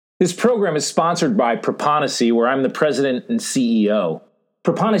This program is sponsored by Proponisi, where I'm the president and CEO.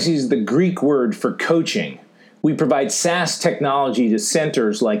 Proponisi is the Greek word for coaching. We provide SaaS technology to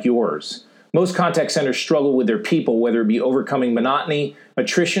centers like yours. Most contact centers struggle with their people, whether it be overcoming monotony,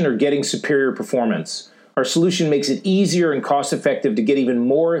 attrition, or getting superior performance. Our solution makes it easier and cost-effective to get even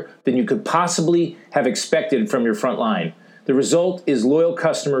more than you could possibly have expected from your front line. The result is loyal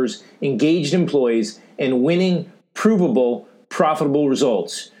customers, engaged employees, and winning, provable, profitable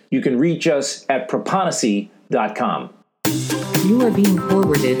results. You can reach us at proponisi.com. You are being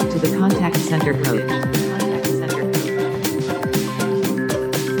forwarded to the Contact Center Coach.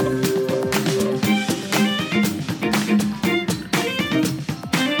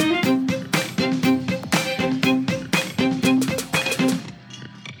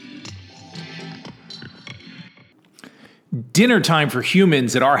 Dinner time for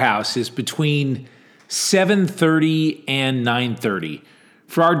humans at our house is between 7:30 and 9:30.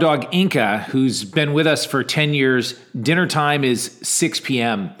 For our dog Inca, who's been with us for 10 years, dinner time is 6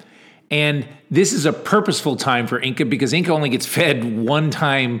 p.m. And this is a purposeful time for Inca because Inca only gets fed one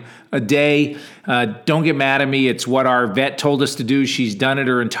time a day. Don't get mad at me. It's what our vet told us to do. She's done it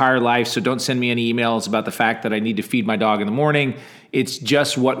her entire life, so don't send me any emails about the fact that I need to feed my dog in the morning. It's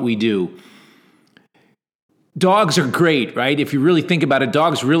just what we do. Dogs are great, right? If you really think about it,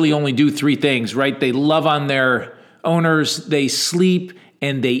 dogs really only do three things, right? They love on their owners, they sleep,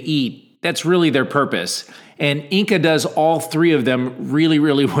 and they eat. That's really their purpose. And Inca does all three of them really,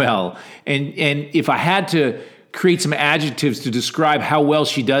 really well. And if I had to create some adjectives to describe how well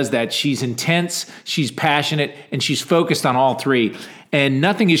she does that, she's intense, she's passionate, and she's focused on all three. And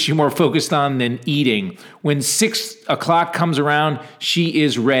nothing is she more focused on than eating. When 6 o'clock comes around, she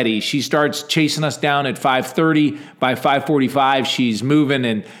is ready. She starts chasing us down at 5:30. By 5:45, she's moving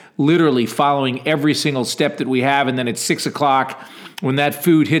and literally following every single step that we have. And then at 6 o'clock, when that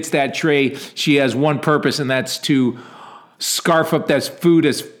food hits that tray, she has one purpose, and that's to scarf up that food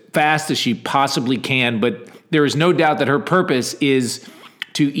as fast as she possibly can. But there is no doubt that her purpose is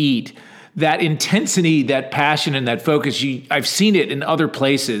to eat. That intensity, that passion, and that focus, I've seen it in other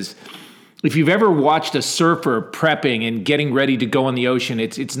places. If you've ever watched a surfer prepping and getting ready to go in the ocean,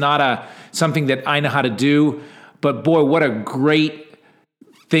 it's not something that I know how to do, but boy, what a great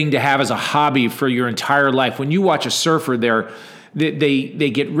thing to have as a hobby for your entire life. When you watch a surfer, they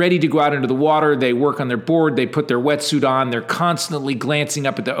get ready to go out into the water, they work on their board, they put their wetsuit on, they're constantly glancing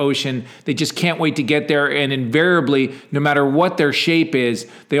up at the ocean, they just can't wait to get there, and invariably, no matter what their shape is,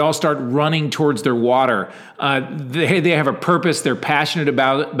 they all start running towards their water. They have a purpose, they're passionate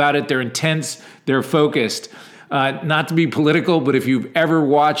about it, they're intense, they're focused. Not to be political, but if you've ever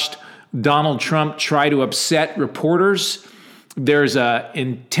watched Donald Trump try to upset reporters, there's a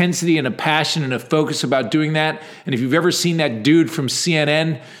intensity and a passion and a focus about doing that. And if you've ever seen that dude from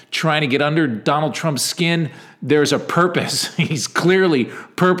CNN trying to get under Donald Trump's skin, there's a purpose. He's clearly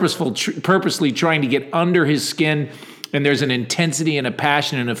purposely trying to get under his skin. And there's an intensity and a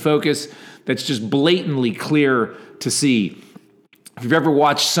passion and a focus that's just blatantly clear to see. If you've ever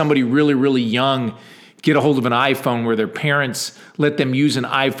watched somebody really, really young get a hold of an iPhone where their parents let them use an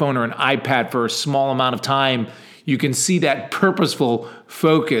iPhone or an iPad for a small amount of time, you can see that purposeful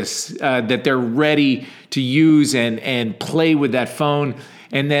focus that they're ready to use and play with that phone.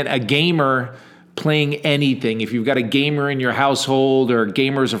 And then a gamer playing anything. If you've got a gamer in your household or a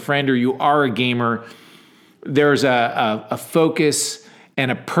gamer is a friend or you are a gamer, there's a focus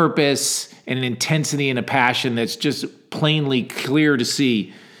and a purpose and an intensity and a passion that's just plainly clear to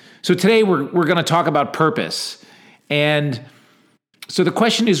see. So today we're going to talk about purpose. And so the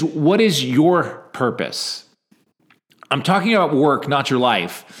question is, what is your purpose? I'm talking about work, not your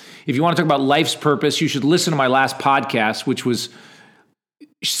life. If you want to talk about life's purpose, you should listen to my last podcast, which was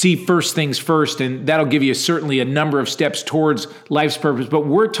See First Things First, and that'll give you certainly a number of steps towards life's purpose. But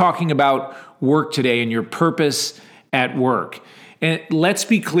we're talking about work today and your purpose at work. And let's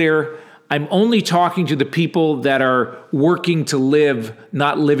be clear, I'm only talking to the people that are working to live,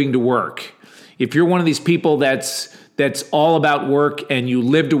 not living to work. If you're one of these people that's all about work and you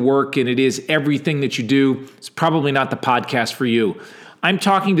live to work and it is everything that you do, it's probably not the podcast for you. I'm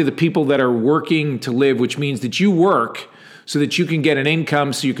talking to the people that are working to live, which means that you work so that you can get an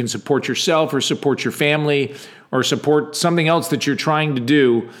income so you can support yourself or support your family or support something else that you're trying to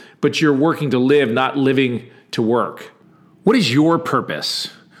do, but you're working to live, not living to work. What is your purpose?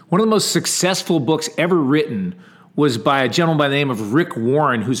 One of the most successful books ever written was by a gentleman by the name of Rick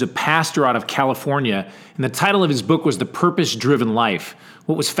Warren, who's a pastor out of California. And the title of his book was The Purpose-Driven Life.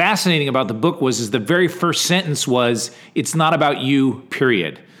 What was fascinating about the book was the very first sentence was, "It's not about you,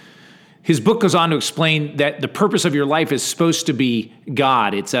 period." His book goes on to explain that the purpose of your life is supposed to be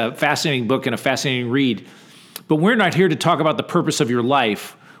God. It's a fascinating book and a fascinating read. But we're not here to talk about the purpose of your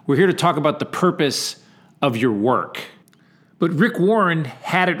life. We're here to talk about the purpose of your work. But Rick Warren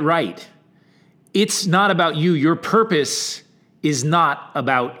had it right. It's not about you. Your purpose is not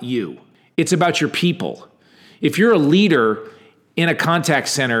about you. It's about your people. If you're a leader in a contact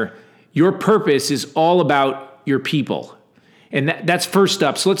center, your purpose is all about your people. And that's first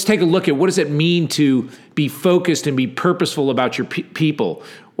up. So let's take a look at what does it mean to be focused and be purposeful about your people.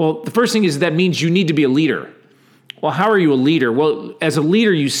 Well, the first thing is that means you need to be a leader. Well, how are you a leader? Well, as a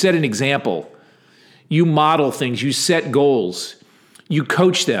leader, you set an example. You model things. You set goals. You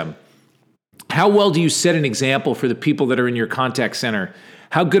coach them. How well do you set an example for the people that are in your contact center?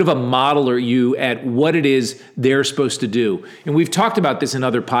 How good of a model are you at what it is they're supposed to do? And we've talked about this in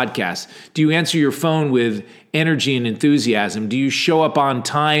other podcasts. Do you answer your phone with energy and enthusiasm? Do you show up on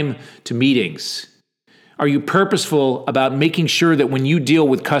time to meetings? Are you purposeful about making sure that when you deal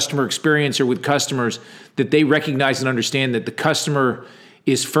with customer experience or with customers, that they recognize and understand that the customer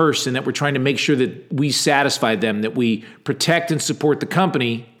is first and that we're trying to make sure that we satisfy them, that we protect and support the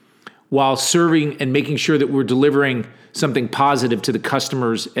company while serving and making sure that we're delivering something positive to the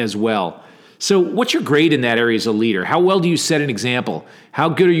customers as well. So what's your grade in that area as a leader? How well do you set an example? How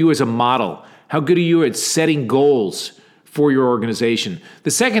good are you as a model? How good are you at setting goals for your organization?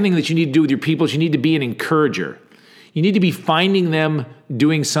 The second thing that you need to do with your people is you need to be an encourager. You need to be finding them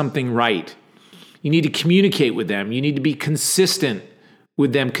doing something right. You need to communicate with them. You need to be consistent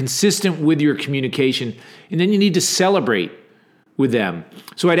with them, consistent with your communication. And then you need to celebrate with them.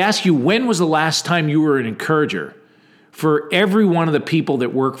 So I'd ask you, when was the last time you were an encourager for every one of the people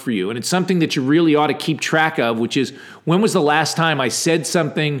that work for you? And it's something that you really ought to keep track of, which is, when was the last time I said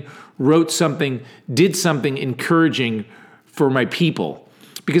something, wrote something, did something encouraging for my people?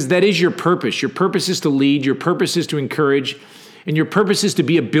 Because that is your purpose. Your purpose is to lead. Your purpose is to encourage. And your purpose is to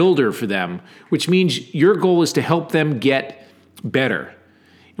be a builder for them, which means your goal is to help them get better.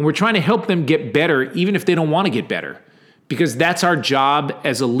 And we're trying to help them get better even if they don't want to get better. Because that's our job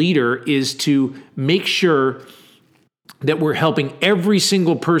as a leader, is to make sure that we're helping every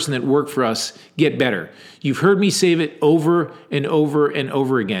single person that works for us get better. You've heard me say it over and over and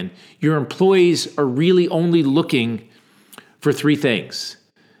over again. Your employees are really only looking for three things.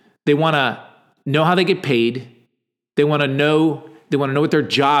 They want to know how they get paid. They want to know what their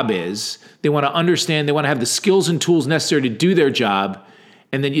job is. They want to understand, they want to have the skills and tools necessary to do their job.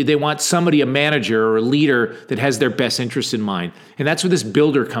 And then they want somebody, a manager or a leader, that has their best interest in mind. And that's where this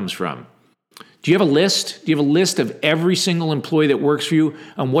builder comes from. Do you have a list? Do you have a list of every single employee that works for you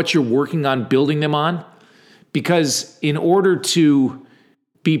on what you're working on building them on? Because in order to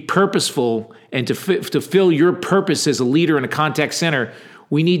be purposeful and to fill your purpose as a leader in a contact center,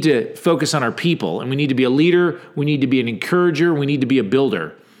 we need to focus on our people. And we need to be a leader. We need to be an encourager. We need to be a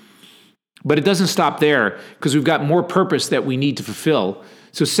builder. But it doesn't stop there, because we've got more purpose that we need to fulfill.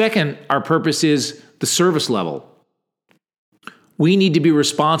 So second, our purpose is the service level. We need to be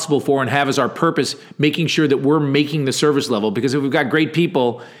responsible for and have as our purpose making sure that we're making the service level. Because if we've got great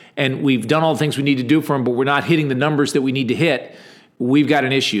people and we've done all the things we need to do for them, but we're not hitting the numbers that we need to hit, we've got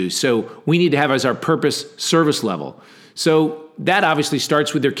an issue. So we need to have as our purpose service level. So that obviously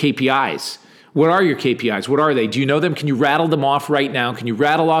starts with their KPIs. What are your KPIs? What are they? Do you know them? Can you rattle them off right now? Can you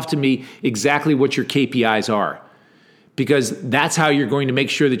rattle off to me exactly what your KPIs are? Because that's how you're going to make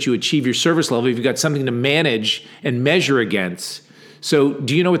sure that you achieve your service level. If you've got something to manage and measure against. So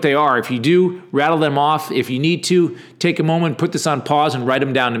do you know what they are? If you do, rattle them off. If you need to, take a moment, put this on pause and write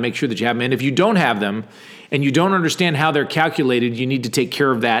them down to make sure that you have them. And if you don't have them and you don't understand how they're calculated, you need to take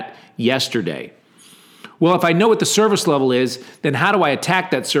care of that yesterday. Well, if I know what the service level is, then how do I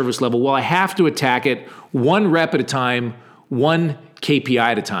attack that service level? Well, I have to attack it one rep at a time, one KPI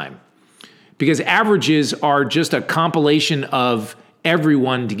at a time. Because averages are just a compilation of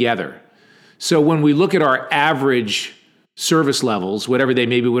everyone together. So when we look at our average service levels, whatever they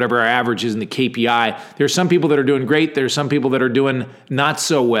may be, whatever our average is in the KPI, there are some people that are doing great. There are some people that are doing not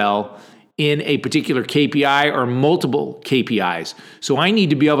so well in a particular KPI or multiple KPIs. So I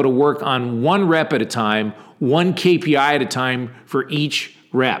need to be able to work on one rep at a time, one KPI at a time for each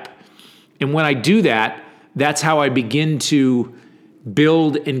rep. And when I do that, that's how I begin to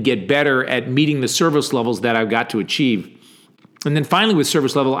build and get better at meeting the service levels that I've got to achieve. And then finally, with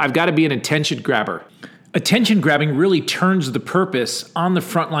service level, I've got to be an attention grabber. Attention grabbing really turns the purpose on the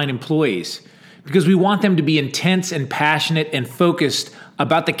frontline employees, because we want them to be intense and passionate and focused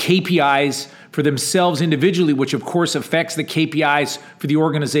about the KPIs for themselves individually, which of course affects the KPIs for the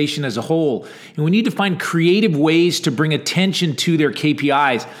organization as a whole. And we need to find creative ways to bring attention to their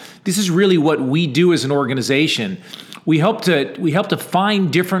KPIs. This is really what we do as an organization. We help to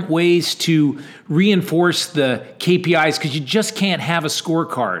find different ways to reinforce the KPIs because you just can't have a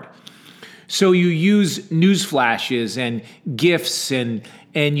scorecard. So you use news flashes and GIFs and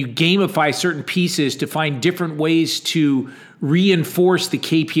you gamify certain pieces to find different ways to reinforce the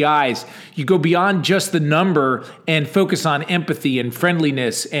KPIs. You go beyond just the number and focus on empathy and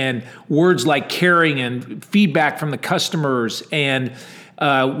friendliness and words like caring and feedback from the customers and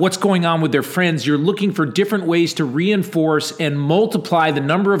what's going on with their friends. You're looking for different ways to reinforce and multiply the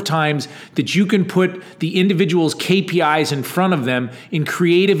number of times that you can put the individual's KPIs in front of them in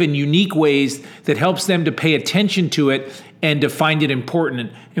creative and unique ways that helps them to pay attention to it and to find it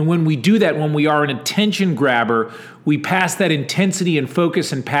important. And when we do that, when we are an attention grabber, we pass that intensity and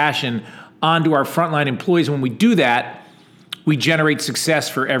focus and passion onto our frontline employees. When we do that, we generate success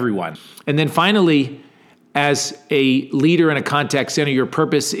for everyone. And then finally, as a leader in a contact center, your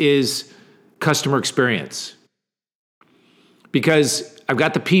purpose is customer experience. Because I've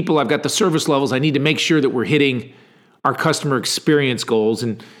got the people, I've got the service levels, I need to make sure that we're hitting our customer experience goals.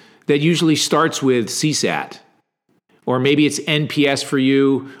 And that usually starts with CSAT. Or maybe it's NPS for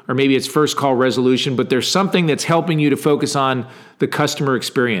you, or maybe it's first call resolution, but there's something that's helping you to focus on the customer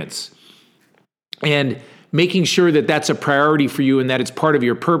experience. And making sure that that's a priority for you and that it's part of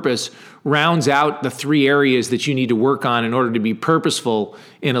your purpose rounds out the 3 areas that you need to work on in order to be purposeful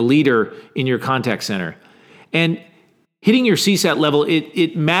in a leader in your contact center. And hitting your CSAT level,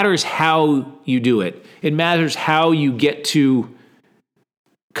 it matters how you do it. It matters how you get to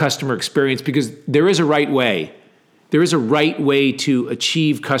customer experience because there is a right way. There is a right way to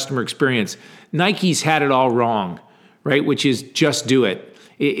achieve customer experience. Nike's had it all wrong, right? Which is just do it.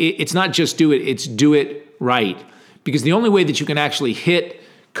 It's not just do it, it's do it right. Because the only way that you can actually hit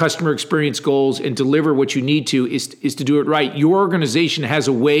customer experience goals and deliver what you need to is to do it right. Your organization has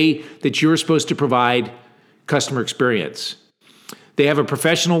a way that you're supposed to provide customer experience. They have a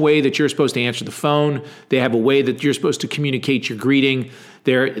professional way that you're supposed to answer the phone. They have a way that you're supposed to communicate your greeting.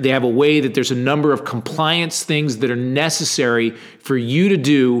 They have a way that there's a number of compliance things that are necessary for you to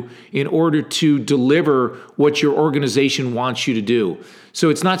do in order to deliver what your organization wants you to do. So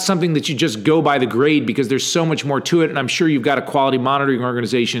it's not something that you just go by the grade because there's so much more to it. And I'm sure you've got a quality monitoring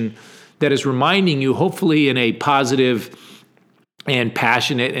organization that is reminding you, hopefully in a positive and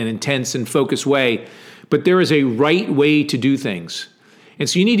passionate and intense and focused way, but there is a right way to do things. And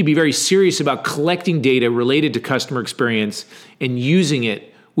so you need to be very serious about collecting data related to customer experience and using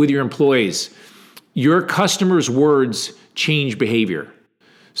it with your employees. Your customers' words change behavior.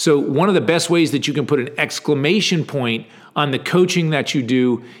 So one of the best ways that you can put an exclamation point on the coaching that you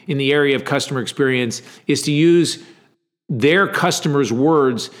do in the area of customer experience is to use their customers'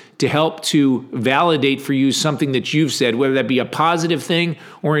 words to help to validate for you something that you've said, whether that be a positive thing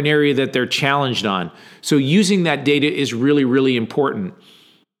or an area that they're challenged on. So using that data is really, really important.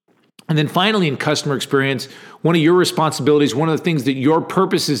 And then finally, in customer experience, one of your responsibilities, one of the things that your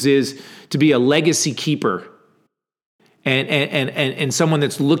purposes is to be a legacy keeper and someone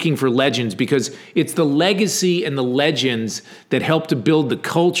that's looking for legends, because it's the legacy and the legends that help to build the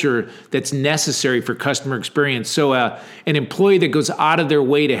culture that's necessary for customer experience. So an employee that goes out of their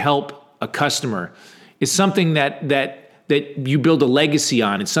way to help a customer is something that you build a legacy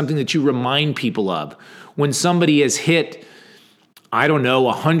on. It's something that you remind people of. When somebody has hit,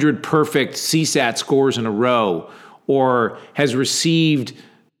 100 perfect CSAT scores in a row, or has received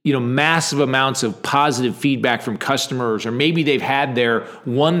massive amounts of positive feedback from customers, or maybe they've had their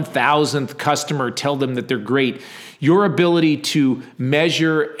 1,000th customer tell them that they're great. Your ability to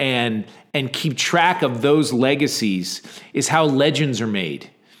measure and keep track of those legacies is how legends are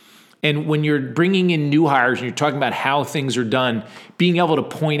made. And when you're bringing in new hires and you're talking about how things are done, being able to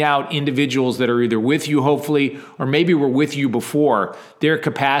point out individuals that are either with you, hopefully, or maybe were with you before, their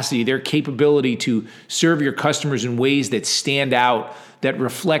capacity, their capability to serve your customers in ways that stand out, that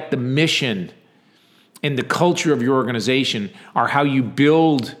reflect the mission and the culture of your organization, are how you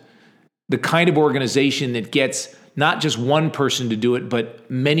build the kind of organization that gets not just one person to do it,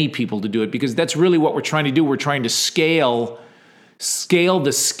 but many people to do it. Because that's really what we're trying to do. We're trying to scale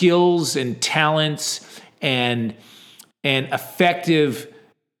the skills and talents and effective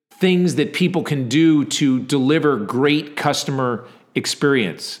things that people can do to deliver great customer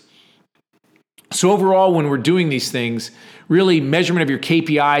experience. So overall, when we're doing these things, really measurement of your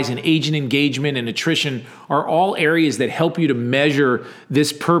KPIs and agent engagement and attrition are all areas that help you to measure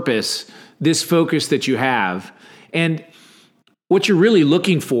this purpose, this focus that you have. And what you're really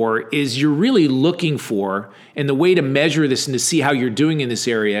looking for is and the way to measure this and to see how you're doing in this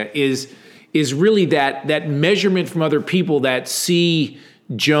area is really that measurement from other people that see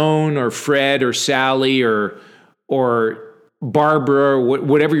Joan or Fred or Sally or Barbara or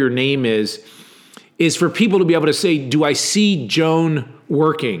whatever your name is for people to be able to say, do I see Joan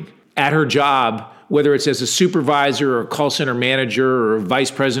working at her job, whether it's as a supervisor or a call center manager or a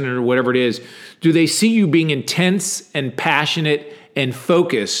vice president or whatever it is? Do they see you being intense and passionate and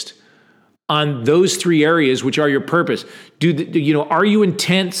focused on those three areas, which are your purpose? Are you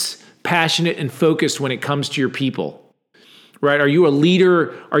intense, passionate, and focused when it comes to your people? Right? Are you a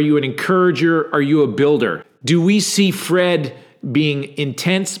leader? Are you an encourager? Are you a builder? Do we see Fred being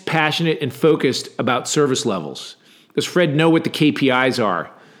intense, passionate, and focused about service levels? Does Fred know what the KPIs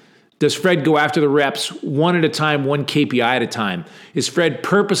are? Does Fred go after the reps one at a time, one KPI at a time? Is Fred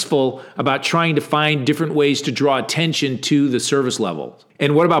purposeful about trying to find different ways to draw attention to the service level?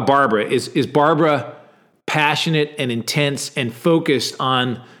 And what about Barbara? Is Barbara passionate and intense and focused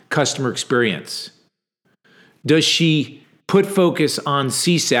on customer experience? Does she put focus on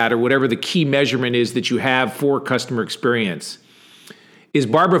CSAT or whatever the key measurement is that you have for customer experience? Is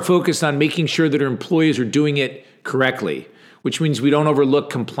Barbara focused on making sure that her employees are doing it correctly? Which means we don't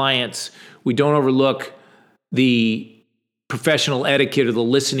overlook compliance. We don't overlook the professional etiquette or the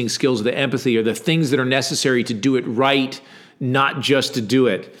listening skills or the empathy or the things that are necessary to do it right, not just to do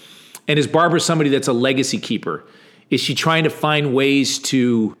it. And is Barbara somebody that's a legacy keeper? Is she trying to find ways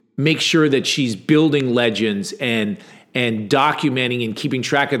to make sure that she's building legends and documenting and keeping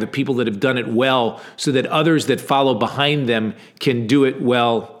track of the people that have done it well so that others that follow behind them can do it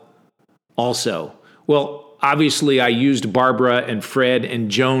well also? Well, obviously, I used Barbara and Fred and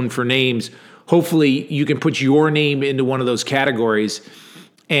Joan for names. Hopefully, you can put your name into one of those categories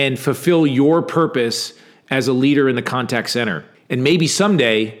and fulfill your purpose as a leader in the contact center. And maybe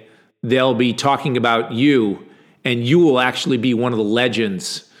someday they'll be talking about you, and you will actually be one of the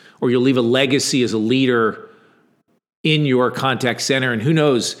legends, or you'll leave a legacy as a leader in your contact center. And who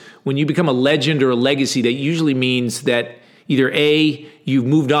knows, when you become a legend or a legacy, that usually means that either A, you've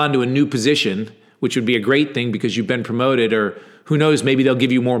moved on to a new position, which would be a great thing because you've been promoted, or who knows, maybe they'll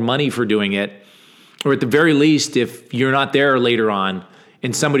give you more money for doing it. Or at the very least, if you're not there later on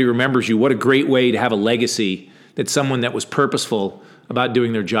and somebody remembers you, what a great way to have a legacy, that someone that was purposeful about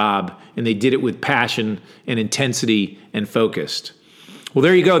doing their job and they did it with passion and intensity and focused. Well,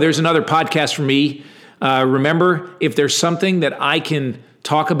 there you go. There's another podcast for me. Remember, if there's something that I can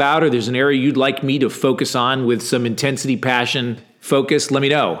talk about or there's an area you'd like me to focus on with some intensity, passion, focus, let me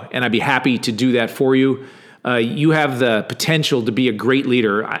know, and I'd be happy to do that for you. You have the potential to be a great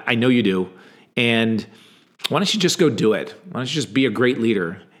leader. I know you do. And why don't you just go do it? Why don't you just be a great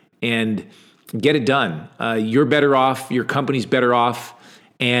leader and get it done? You're better off. Your company's better off.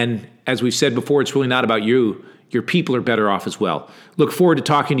 And as we've said before, it's really not about you. Your people are better off as well. Look forward to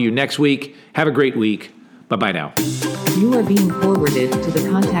talking to you next week. Have a great week. Bye-bye now. You are being forwarded to the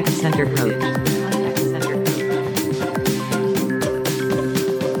Contact Center Coach.